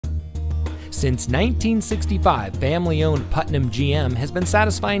Since 1965, family-owned Putnam GM has been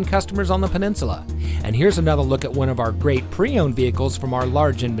satisfying customers on the peninsula. And here's another look at one of our great pre-owned vehicles from our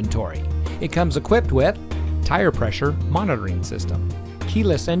large inventory. It comes equipped with tire pressure monitoring system,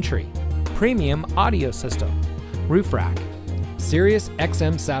 keyless entry, premium audio system, roof rack, Sirius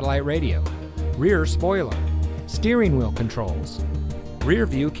XM satellite radio, rear spoiler, steering wheel controls, rear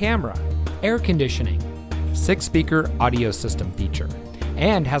view camera, air conditioning, 6-speaker audio system feature,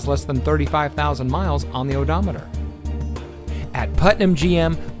 and has less than 35,000 miles on the odometer. At Putnam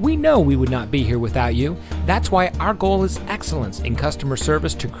GM, we know we would not be here without you. That's why our goal is excellence in customer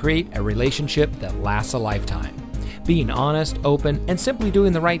service to create a relationship that lasts a lifetime. Being honest, open, and simply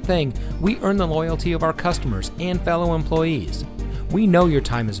doing the right thing, we earn the loyalty of our customers and fellow employees. We know your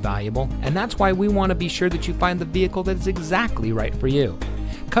time is valuable, and that's why we want to be sure that you find the vehicle that is exactly right for you.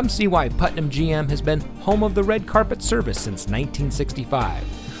 Come see why Putnam GM has been home of the red carpet service since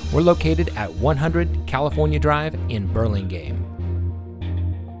 1965. We're located at 100 California Drive in Burlingame.